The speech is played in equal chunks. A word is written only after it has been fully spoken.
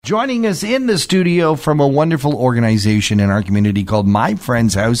Joining us in the studio from a wonderful organization in our community called My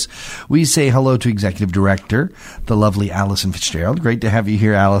Friend's House, we say hello to Executive Director, the lovely Alison Fitzgerald. Great to have you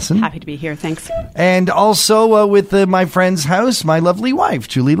here, Alison. Happy to be here, thanks. And also with My Friend's House, my lovely wife,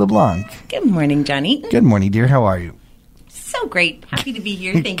 Julie LeBlanc. Good morning, Johnny. Good morning, dear. How are you? So great. Happy to be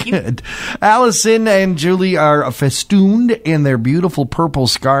here. Thank you. Good. Alison and Julie are festooned in their beautiful purple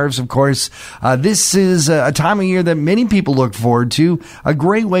scarves, of course. This is a time of year that many people look forward to, a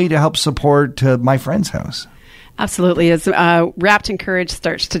great way to help support My Friend's House. Absolutely. It's, Wrapped in Courage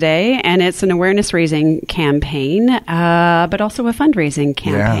starts today, and it's an awareness-raising campaign, but also a fundraising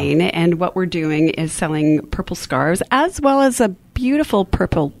campaign. Yeah. And what we're doing is selling purple scarves as well as a beautiful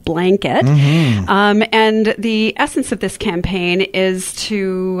purple blanket. Mm-hmm. And the essence of this campaign is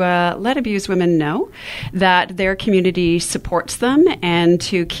to let abused women know that their community supports them and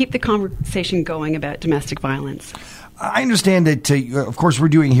to keep the conversation going about domestic violence. I understand that, of course, we're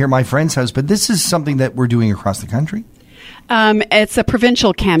doing here My Friend's House, but this is something that we're doing across the country? It's a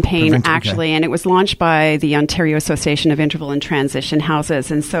provincial campaign, actually, and it was launched by the Ontario Association of Interval and Transition Houses.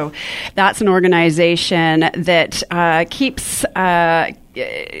 And so that's an organization that keeps...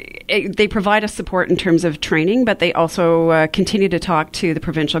 they provide us support in terms of training, but they also continue to talk to the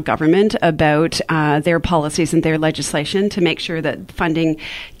provincial government about their policies and their legislation to make sure that funding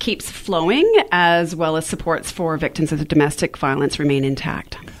keeps flowing, as well as supports for victims of domestic violence remain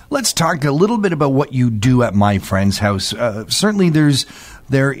intact. Let's talk a little bit about what you do at My Friend's House. Certainly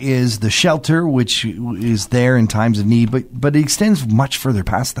there is the shelter, which is there in times of need, but it extends much further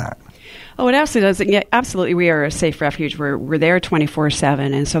past that. Oh, it absolutely does. Yeah, absolutely. We are a safe refuge. We're there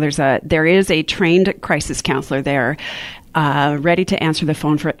 24/7, and so there is a trained crisis counselor there, ready to answer the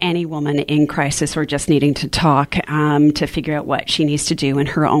phone for any woman in crisis or just needing to talk to figure out what she needs to do in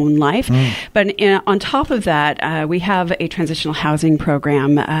her own life. But on top of that, we have a transitional housing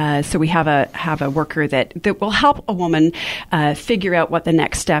program. So we have a worker that will help a woman figure out what the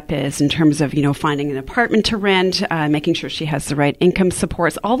next step is in terms of finding an apartment to rent, making sure she has the right income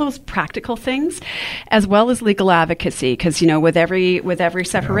supports, all those practical things, as well as legal advocacy. Because with every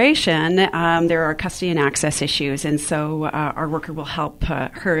separation, there are custody and access issues, and so our worker will help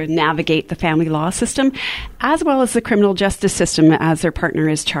her navigate the family law system as well as the criminal justice system as their partner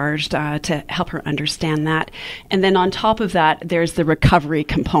is charged to help her understand that. And then on top of that, there's the recovery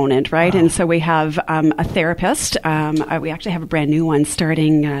component, right? Wow. And so we have a therapist. We actually have a brand new one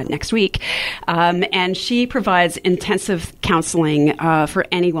starting next week. And she provides intensive counseling for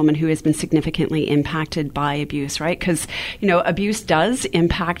any woman who has been significantly impacted by abuse, right? Because, abuse does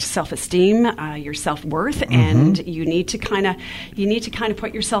impact self-esteem, your self-worth, mm-hmm. and you need to kind of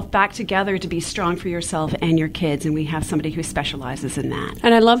put yourself back together to be strong for yourself and your kids, and we have somebody who specializes in that.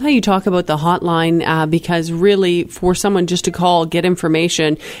 And I love how you talk about the hotline because really for someone just to call, get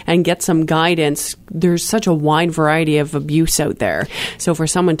information and get some guidance, there's such a wide variety of abuse out there. So for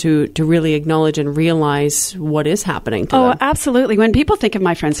someone to really acknowledge and realize what is happening to them. Oh, absolutely. When people think of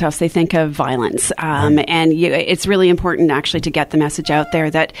My Friend's House, they think of violence. And it's really important actually to get the message out there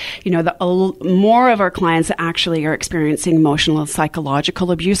that, more of our clients actually are experiencing emotional and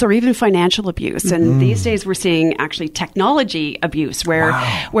psychological abuse or even financial abuse. Mm-hmm. And these days we're seeing actually technology abuse where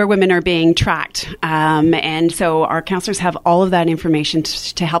women are being tracked. And so our counselors have all of that information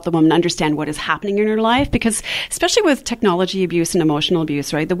to help the woman understand what is happening in her life, because especially with technology abuse and emotional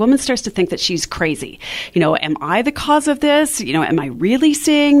abuse, right, the woman starts to think that she's crazy. Am I the cause of this? Am I really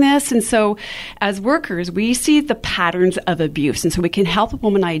seeing this? And so as workers, we see the patterns of abuse. And so we can help a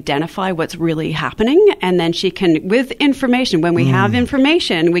woman identify what's really happening, and then she can, with information, when we have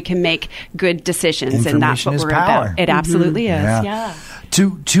information, we can make good decisions. And that's what we're about. It absolutely is. Yeah.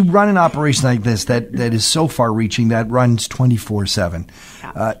 To run an operation like this that is so far-reaching, that runs 24/7,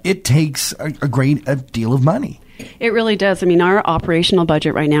 it takes a great deal of money. It really does. I mean, our operational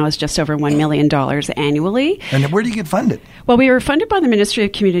budget right now is just over $1 million annually. And where do you get funded? Well, we were funded by the Ministry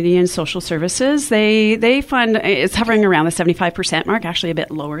of Community and Social Services. They fund, it's hovering around the 75% mark, actually a bit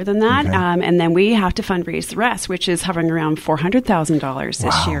lower than that. Okay. And then we have to fundraise the rest, which is hovering around $400,000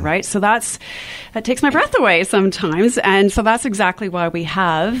 this year, right? So that takes my breath away sometimes. And so that's exactly why we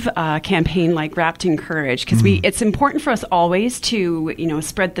have a campaign like Wrapped in Courage, because it's important for us always to,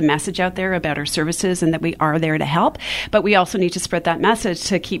 spread the message out there about our services and that we are there to help. But we also need to spread that message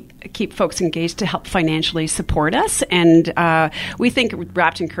to keep folks engaged, to help financially support us. And we think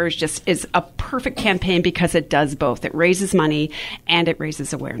Wrapped in Courage just is a perfect campaign because it does both. It raises money and it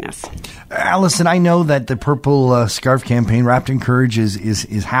raises awareness. Alison, I know that the Purple Scarf campaign, Wrapped in Courage,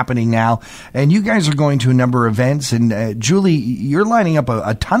 is happening now. And you guys are going to a number of events. And Julie, you're lining up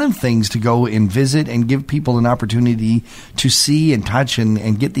a ton of things to go and visit and give people an opportunity to see and touch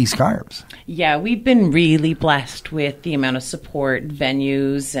and get these scarves. Yeah, we've been really blessed with the amount of support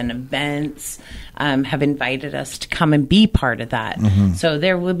venues and events have invited us to come and be part of that. Mm-hmm. So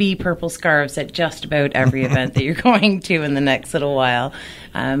there will be purple scarves at just about every event that you're going to in the next little while.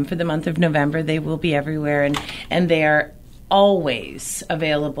 For the month of November, they will be everywhere, and they are always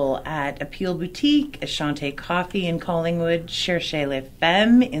available at Appeal Boutique, Ashante Coffee in Collingwood, Cherchez Les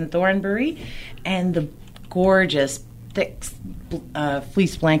Femmes in Thornbury, and the gorgeous thick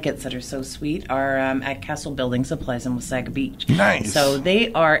fleece blankets that are so sweet are at Castle Building Supplies in Wasaga Beach. Nice. So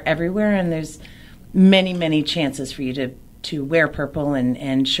they are everywhere, and there's many, many chances for you to wear purple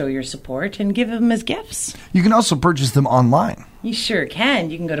and show your support and give them as gifts. You can also purchase them online. You sure can.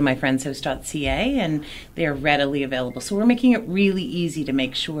 You can go to myfriendshouse.ca and they're readily available. So we're making it really easy to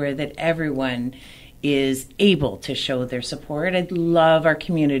make sure that everyone is able to show their support. I'd love our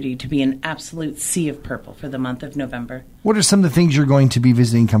community to be an absolute sea of purple for the month of November. What are some of the things you're going to be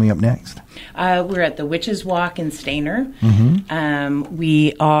visiting coming up next? We're at the Witches Walk in Stainer. Mm-hmm.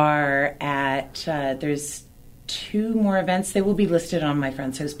 We are at, there's 2 more events. They will be listed on my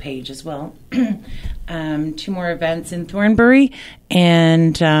Friend's House page as well. 2 more events in Thornbury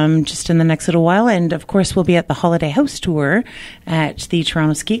and just in the next little while. And, of course, we'll be at the Holiday House Tour at the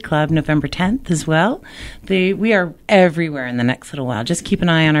Toronto Ski Club November 10th as well. We are everywhere in the next little while. Just keep an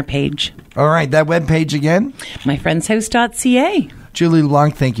eye on our page. All right. That webpage again? myfriendshouse.ca. Julie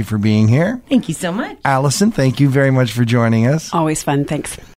LeBlanc, thank you for being here. Thank you so much. Alison, thank you very much for joining us. Always fun. Thanks.